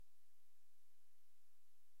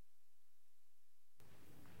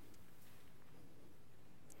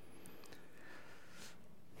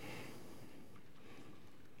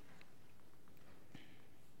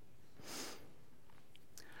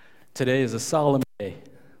Today is a solemn day,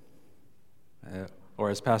 or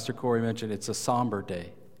as Pastor Corey mentioned, it's a somber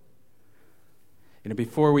day.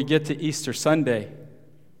 Before we get to Easter Sunday,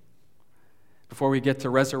 before we get to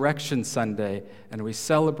Resurrection Sunday, and we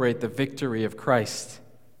celebrate the victory of Christ,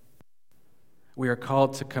 we are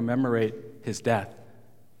called to commemorate his death.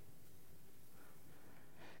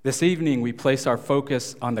 This evening, we place our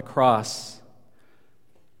focus on the cross,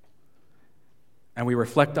 and we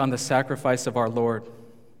reflect on the sacrifice of our Lord,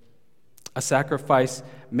 a sacrifice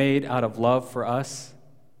made out of love for us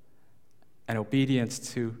and obedience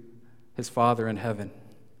to his Father in heaven.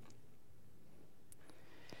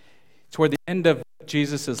 Toward the end of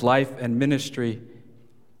Jesus' life and ministry,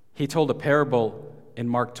 he told a parable in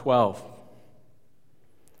Mark 12.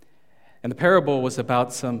 And the parable was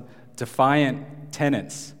about some defiant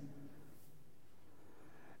tenants.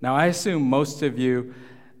 Now, I assume most of you,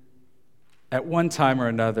 at one time or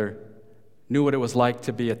another, knew what it was like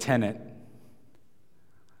to be a tenant.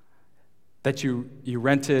 That you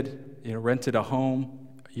rented a home,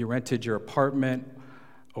 you rented your apartment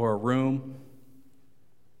or a room.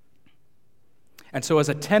 And so as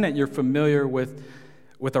a tenant, you're familiar with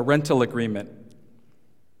a rental agreement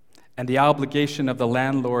and the obligation of the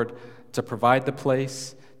landlord to provide the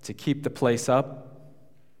place, to keep the place up,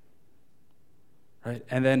 right?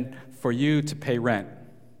 And then for you to pay rent,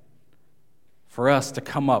 for us to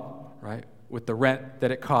come up, right, with the rent that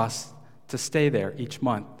it costs to stay there each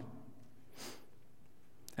month.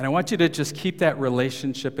 And I want you to just keep that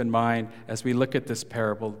relationship in mind as we look at this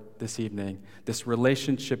parable this evening, this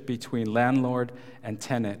relationship between landlord and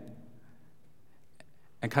tenant,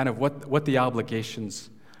 and kind of what the obligations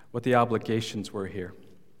were here.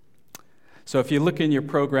 So if you look in your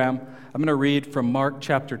program, I'm going to read from Mark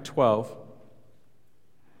chapter 12,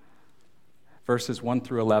 verses 1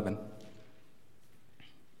 through 11.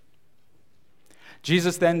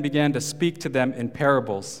 Jesus then began to speak to them in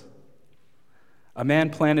parables. A man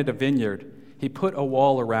planted a vineyard. He put a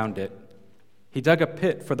wall around it. He dug a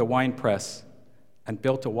pit for the winepress and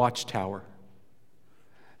built a watchtower.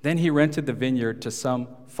 Then he rented the vineyard to some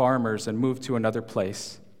farmers and moved to another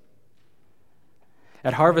place.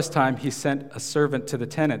 At harvest time, he sent a servant to the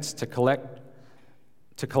tenants to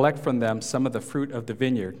collect from them some of the fruit of the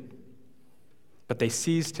vineyard. But they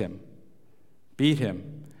seized him, beat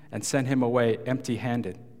him, and sent him away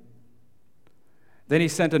empty-handed. Then he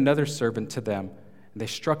sent another servant to them, and they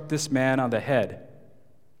struck this man on the head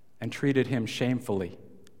and treated him shamefully.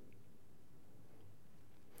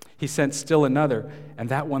 He sent still another, and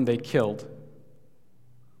that one they killed.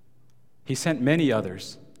 He sent many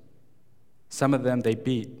others. Some of them they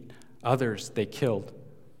beat, others they killed.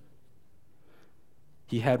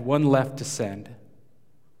 He had one left to send,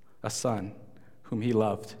 a son whom he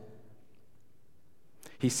loved.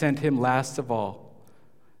 He sent him last of all,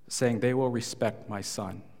 saying, "They will respect my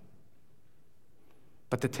son."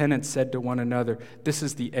 But the tenants said to one another, "This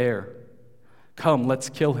is the heir. Come, let's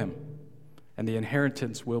kill him, and the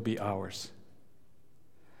inheritance will be ours."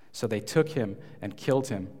 So they took him and killed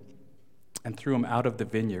him and threw him out of the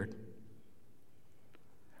vineyard.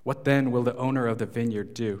 What then will the owner of the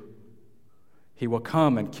vineyard do? He will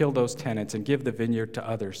come and kill those tenants and give the vineyard to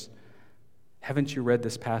others. Haven't you read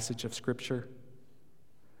this passage of Scripture?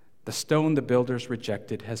 The stone the builders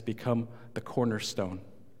rejected has become the cornerstone.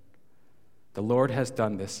 The Lord has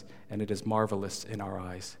done this, and it is marvelous in our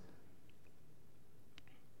eyes.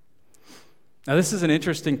 Now, this is an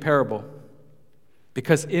interesting parable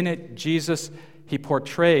because in it, Jesus, he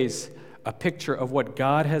portrays a picture of what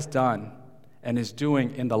God has done and is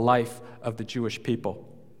doing in the life of the Jewish people.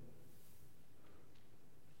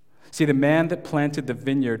 See, the man that planted the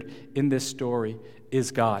vineyard in this story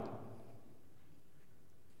is God.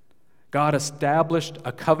 God established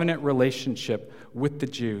a covenant relationship with the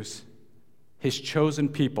Jews, his chosen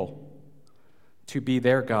people, to be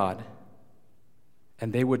their God,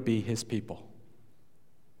 and they would be his people.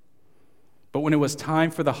 But when it was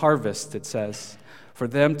time for the harvest, it says, for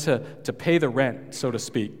them to pay the rent, so to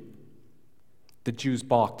speak, the Jews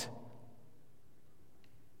balked.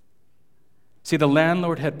 See, the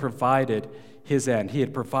landlord had provided his end. He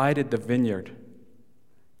had provided the vineyard,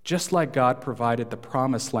 just like God provided the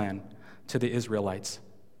promised land to the Israelites.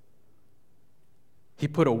 He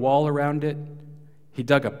put a wall around it, he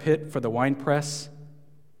dug a pit for the winepress,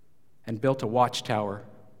 and built a watchtower.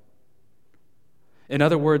 In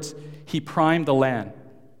other words, he primed the land.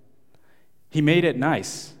 He made it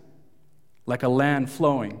nice, like a land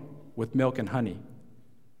flowing with milk and honey.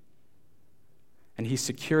 And he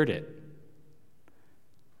secured it.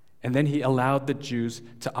 And then he allowed the Jews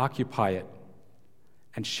to occupy it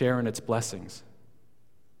and share in its blessings.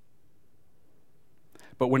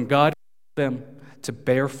 But when God called them to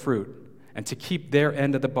bear fruit and to keep their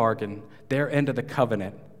end of the bargain, their end of the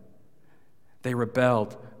covenant, they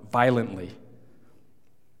rebelled violently.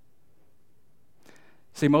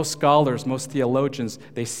 See, most scholars, most theologians,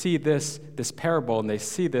 they see this parable, and they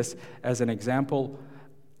see this as an example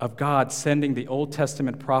of God sending the Old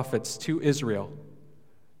Testament prophets to Israel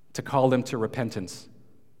to call them to repentance.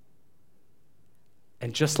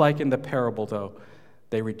 And just like in the parable, though,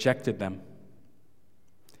 they rejected them.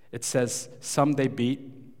 It says some they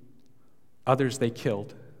beat, others they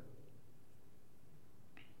killed,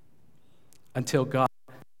 until God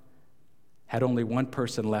had only one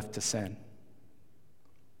person left to send.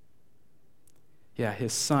 Yeah,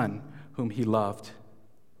 his son, whom he loved.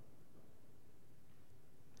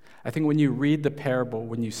 I think when you read the parable,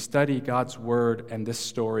 when you study God's word and this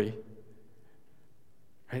story,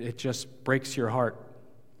 right, it just breaks your heart.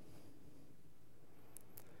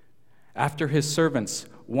 After his servants,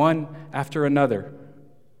 one after another,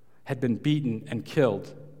 had been beaten and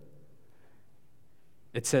killed,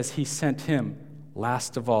 it says he sent him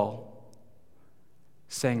last of all,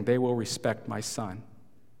 saying, "They will respect my son."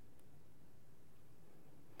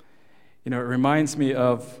 You know, it reminds me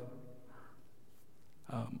of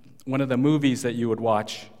one of the movies that you would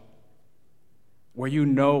watch where you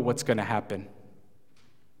know what's going to happen,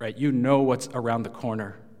 right? You know what's around the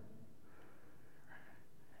corner.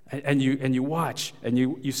 And you watch, and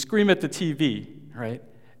you scream at the TV, right?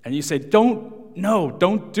 And you say, don't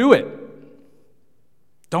do it.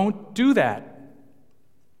 Don't do that.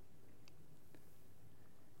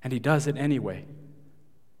 And he does it anyway.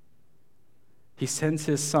 He sends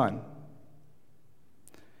his son.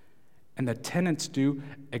 And the tenants do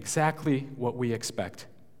exactly what we expect.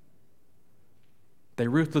 They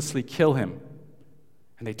ruthlessly kill him,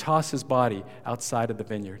 and they toss his body outside of the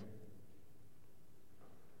vineyard.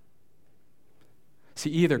 See,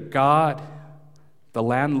 either God, the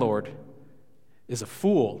landlord, is a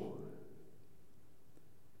fool,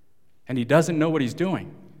 and he doesn't know what he's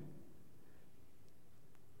doing,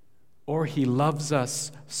 or he loves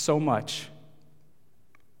us so much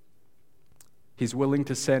he's willing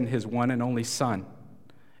to send his one and only son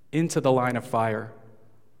into the line of fire,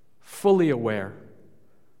 fully aware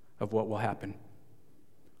of what will happen.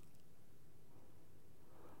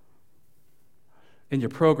 In your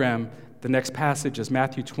program, the next passage is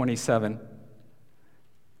Matthew 27.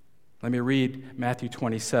 Let me read Matthew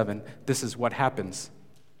 27. This is what happens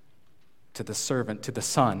to the servant, to the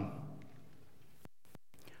son.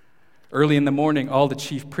 Early in the morning, all the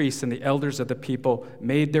chief priests and the elders of the people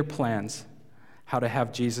made their plans how to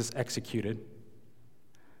have Jesus executed.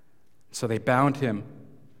 So they bound him,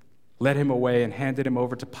 led him away, and handed him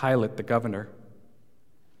over to Pilate, the governor.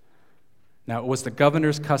 Now, it was the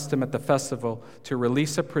governor's custom at the festival to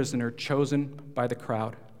release a prisoner chosen by the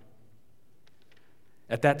crowd.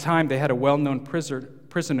 At that time, they had a well-known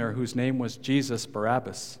prisoner whose name was Jesus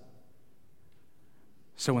Barabbas.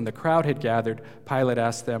 So when the crowd had gathered, Pilate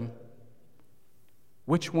asked them,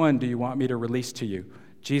 "Which one do you want me to release to you,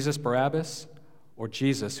 Jesus Barabbas or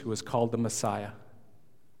Jesus who is called the Messiah?"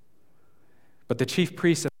 But the chief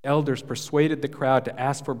priests and the elders persuaded the crowd to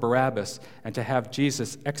ask for Barabbas and to have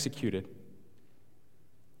Jesus executed.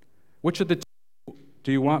 "Which of the two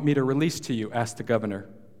do you want me to release to you?" asked the governor.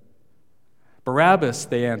 "Barabbas,"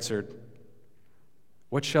 they answered.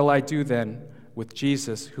 "What shall I do then with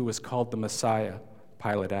Jesus who is called the Messiah?"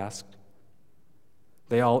 Pilate asked.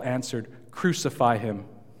 They all answered, "Crucify him."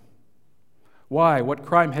 "Why? What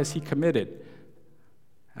crime has he committed?"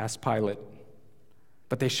 asked Pilate.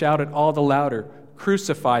 But they shouted all the louder,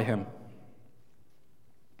 "Crucify him."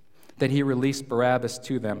 Then he released Barabbas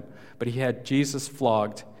to them, but he had Jesus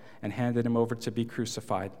flogged and handed him over to be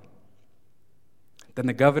crucified. Then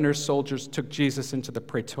the governor's soldiers took Jesus into the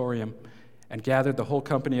praetorium and gathered the whole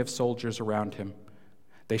company of soldiers around him.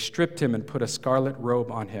 They stripped him and put a scarlet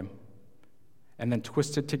robe on him, and then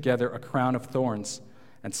twisted together a crown of thorns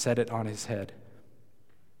and set it on his head.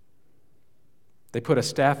 They put a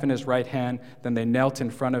staff in his right hand, then they knelt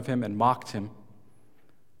in front of him and mocked him.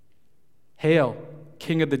 "Hail,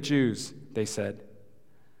 King of the Jews," they said.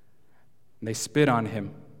 And they spit on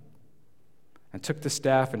him and took the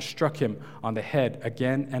staff and struck him on the head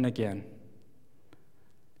again and again.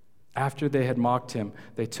 After they had mocked him,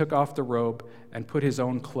 they took off the robe and put his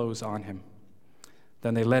own clothes on him.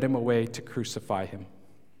 Then they led him away to crucify him.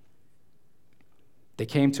 They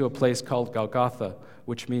came to a place called Golgotha,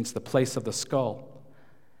 which means the place of the skull.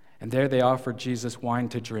 And there they offered Jesus wine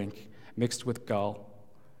to drink, mixed with gall.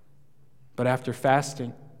 But after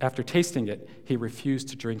tasting it, he refused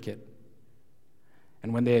to drink it.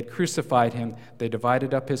 And when they had crucified him, they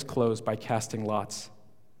divided up his clothes by casting lots.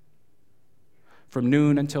 From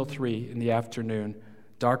noon until 3 in the afternoon,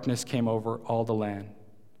 darkness came over all the land.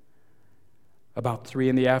 About 3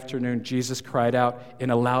 in the afternoon, Jesus cried out in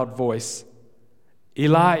a loud voice,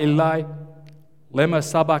 Eli, Eli, lema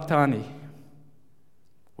sabachthani,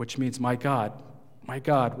 which means, my God,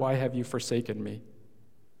 why have you forsaken me?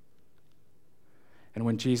 And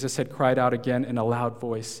when Jesus had cried out again in a loud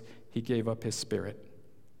voice, he gave up his spirit.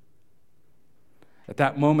 At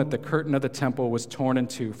that moment, the curtain of the temple was torn in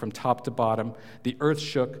two from top to bottom. The earth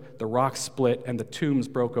shook, the rocks split, and the tombs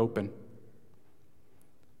broke open.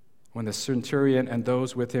 When the centurion and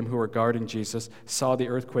those with him who were guarding Jesus saw the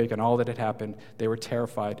earthquake and all that had happened, they were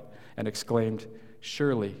terrified and exclaimed,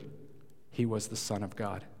 "Surely he was the Son of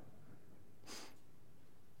God."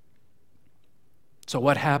 So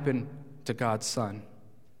what happened to God's Son?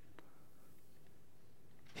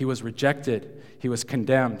 He was rejected. He was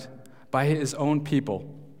condemned by his own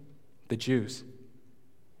people, the Jews.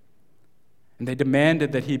 And they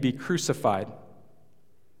demanded that he be crucified.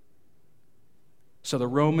 So the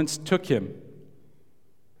Romans took him.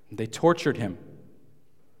 They tortured him.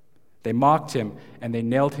 They mocked him, and they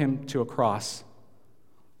nailed him to a cross.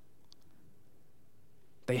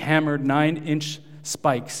 They hammered 9-inch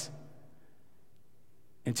spikes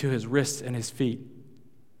into his wrists and his feet.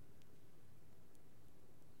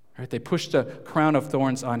 Right? They pushed a crown of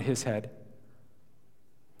thorns on his head.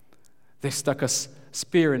 They stuck a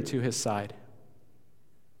spear into his side.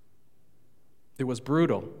 It was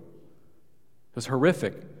brutal. It was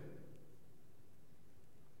horrific.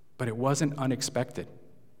 But it wasn't unexpected.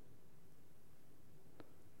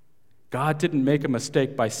 God didn't make a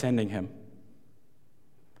mistake by sending him.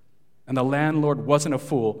 And the landlord wasn't a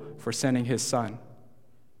fool for sending his son.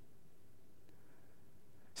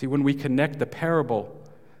 See, when we connect the parable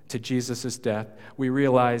to Jesus' death, we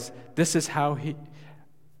realize this is how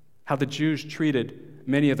the Jews treated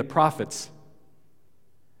many of the prophets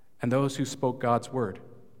and those who spoke God's word.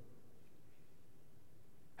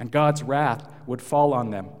 And God's wrath would fall on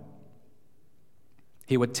them.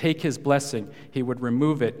 He would take his blessing, he would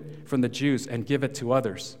remove it from the Jews and give it to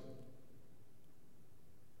others.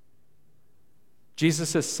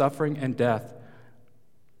 Jesus' suffering and death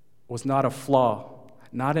was not a flaw,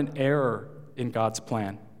 not an error in God's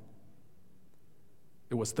plan.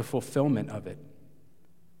 It was the fulfillment of it.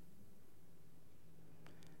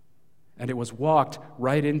 And it was walked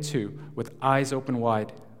right into with eyes open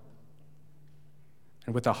wide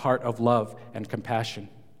and with a heart of love and compassion.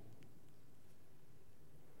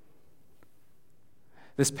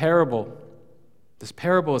 This parable is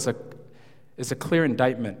a clear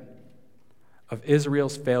indictment of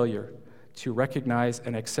Israel's failure to recognize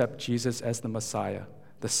and accept Jesus as the Messiah,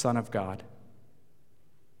 the Son of God.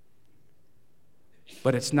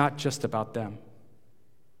 But it's not just about them.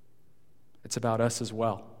 It's about us as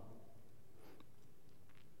well.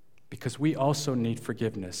 Because we also need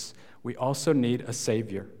forgiveness. We also need a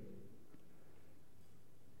Savior.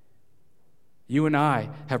 You and I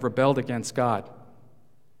have rebelled against God,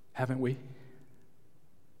 haven't we?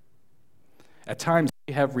 At times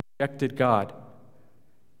we have rejected God,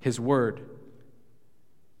 His Word,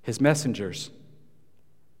 His messengers.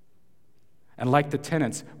 And like the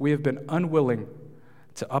tenants, we have been unwilling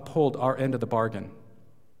to uphold our end of the bargain,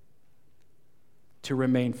 to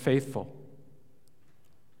remain faithful.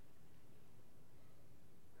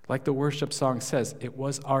 Like the worship song says, it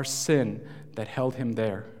was our sin that held him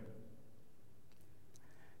there.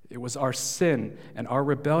 It was our sin and our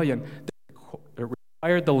rebellion that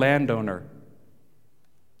required the landowner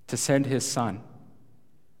to send his son.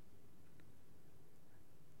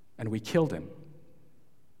 And we killed him.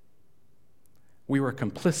 We were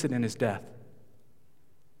complicit in his death.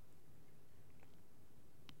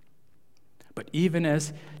 But even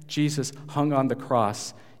as Jesus hung on the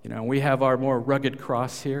cross, we have our more rugged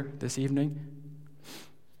cross here this evening.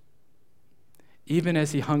 Even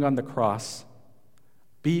as he hung on the cross,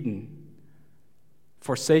 beaten,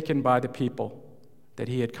 forsaken by the people that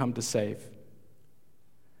he had come to save,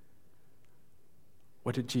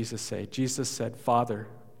 what did Jesus say? Jesus said, "Father,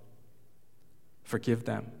 forgive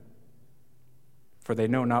them, for they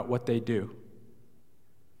know not what they do."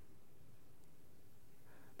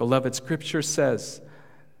 Beloved, Scripture says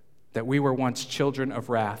that we were once children of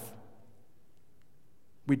wrath.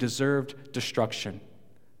 We deserved destruction.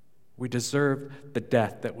 We deserved the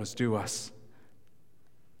death that was due us.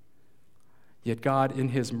 Yet God, in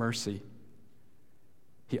His mercy,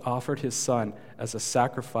 He offered His Son as a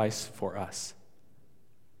sacrifice for us.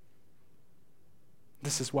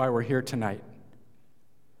 This is why we're here tonight.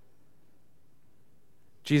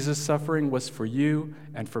 Jesus' suffering was for you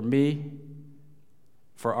and for me,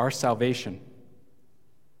 for our salvation.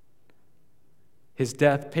 His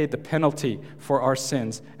death paid the penalty for our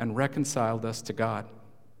sins and reconciled us to God.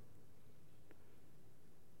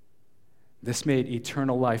 This made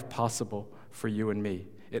eternal life possible for you and me.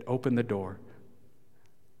 It opened the door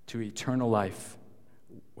to eternal life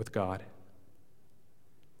with God.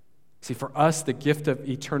 See, for us, the gift of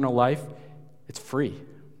eternal life, it's free.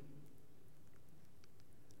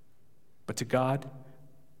 But to God,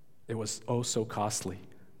 it was oh so costly.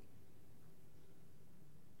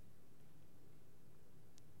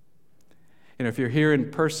 You know, if you're here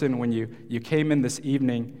in person, when you came in this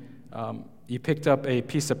evening, you picked up a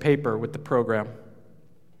piece of paper with the program.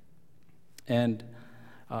 And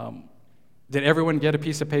did everyone get a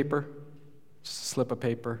piece of paper? Just a slip of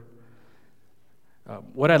paper?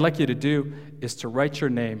 What I'd like you to do is to write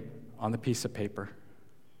your name on the piece of paper.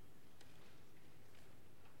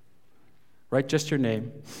 Write just your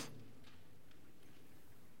name.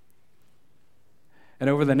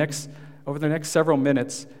 And over the next several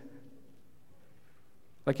minutes,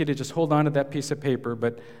 I'd like you to just hold on to that piece of paper,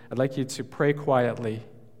 but I'd like you to pray quietly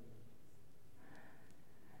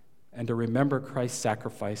and to remember Christ's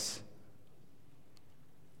sacrifice.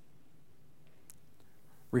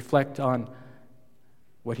 Reflect on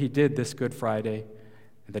what he did this Good Friday,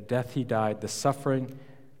 and the death he died, the suffering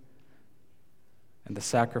and the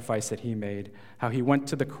sacrifice that he made, how he went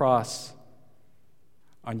to the cross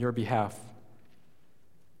on your behalf,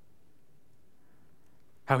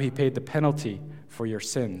 how he paid the penalty for your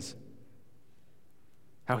sins,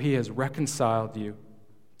 how he has reconciled you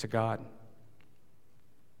to God.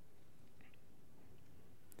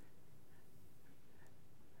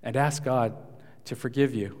 And ask God to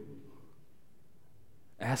forgive you.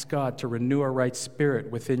 Ask God to renew a right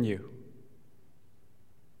spirit within you.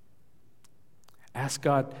 Ask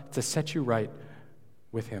God to set you right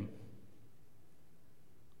with him.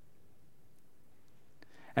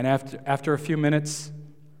 And after a few minutes,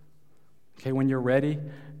 okay, when you're ready,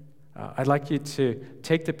 I'd like you to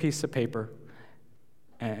take the piece of paper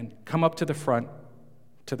and come up to the front,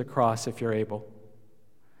 to the cross if you're able.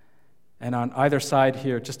 And on either side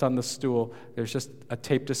here, just on the stool, there's just a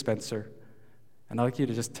tape dispenser. And I'd like you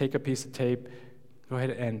to just take a piece of tape, go ahead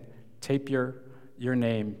and tape your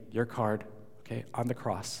name, your card, okay, on the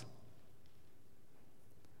cross.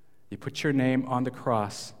 You put your name on the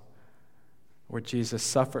cross where Jesus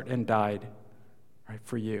suffered and died, right,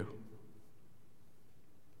 for you.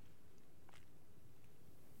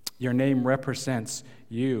 Your name represents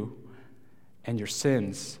you and your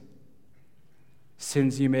sins.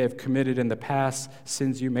 Sins you may have committed in the past,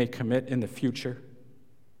 sins you may commit in the future.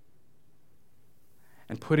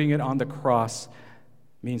 And putting it on the cross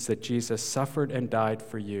means that Jesus suffered and died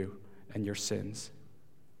for you and your sins.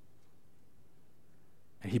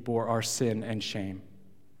 And he bore our sin and shame.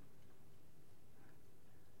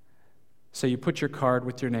 So you put your card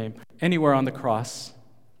with your name anywhere on the cross.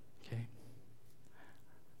 Okay.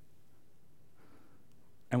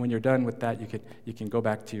 And when you're done with that, you can go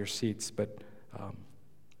back to your seats, but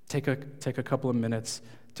take a couple of minutes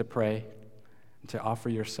to pray, and to offer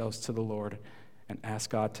yourselves to the Lord, and ask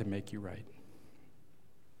God to make you right.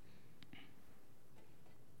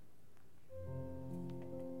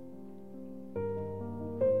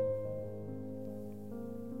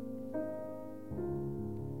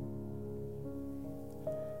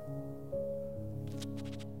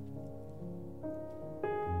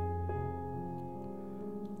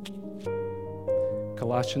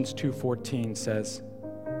 Colossians 2:14 says,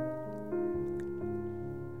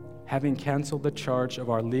 having canceled the charge of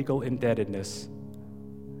our legal indebtedness,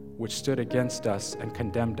 which stood against us and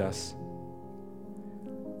condemned us,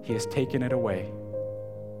 he has taken it away,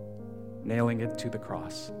 nailing it to the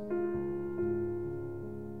cross.